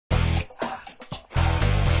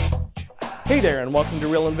Hey there, and welcome to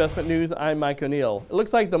Real Investment News. I'm Mike O'Neill. It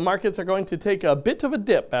looks like the markets are going to take a bit of a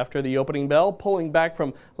dip after the opening bell, pulling back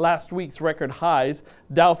from last week's record highs.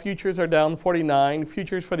 Dow futures are down 49.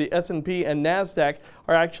 Futures for the S&P and NASDAQ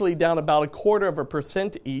are actually down about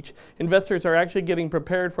 1/4% each. Investors are actually getting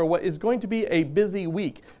prepared for what is going to be a busy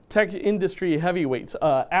week. Tech industry heavyweights,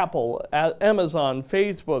 Apple, Amazon,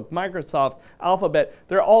 Facebook, Microsoft, Alphabet,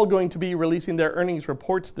 they're all going to be releasing their earnings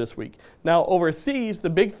reports this week. Now, overseas, the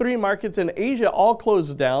big three markets in Asia all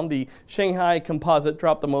closed down. The Shanghai Composite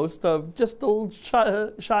dropped the most, of just a little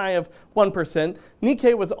shy of 1%.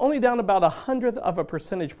 Nikkei was only down about 1/100 of a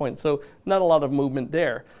percentage point, so not a lot of movement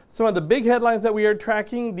there. Some of the big headlines that we are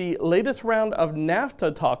tracking: the latest round of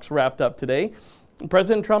NAFTA talks wrapped up today.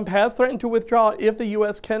 President Trump has threatened to withdraw if the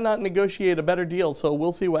U.S. cannot negotiate a better deal, so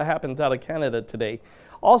we'll see what happens out of Canada today.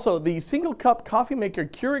 Also, the single-cup coffee maker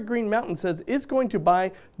Keurig Green Mountain says it's going to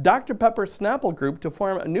buy Dr. Pepper Snapple Group to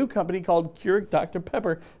form a new company called Keurig Dr.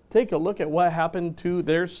 Pepper. Take a look at what happened to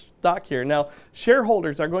their stock here. Now,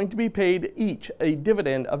 shareholders are going to be paid each a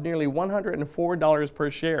dividend of nearly $104 per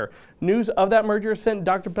share. News of that merger sent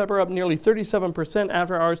Dr. Pepper up nearly 37%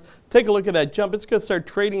 after hours. Take a look at that jump. It's going to start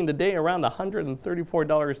trading the day around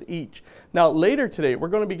 $134 each. Now, later today, we're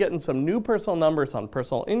going to be getting some new personal numbers on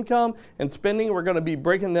personal income and spending. We're going to be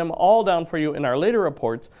breaking them all down for you in our later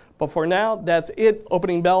reports. But for now, that's it.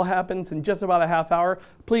 Opening bell happens in just about a half hour.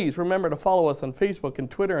 Please remember to follow us on Facebook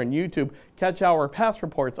and Twitter and YouTube. Catch our past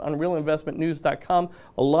reports on realinvestmentnews.com.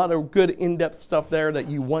 A lot of good in-depth stuff there that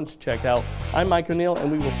you want to check out. I'm Mike O'Neill,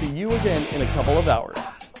 and we will see you again in a couple of hours.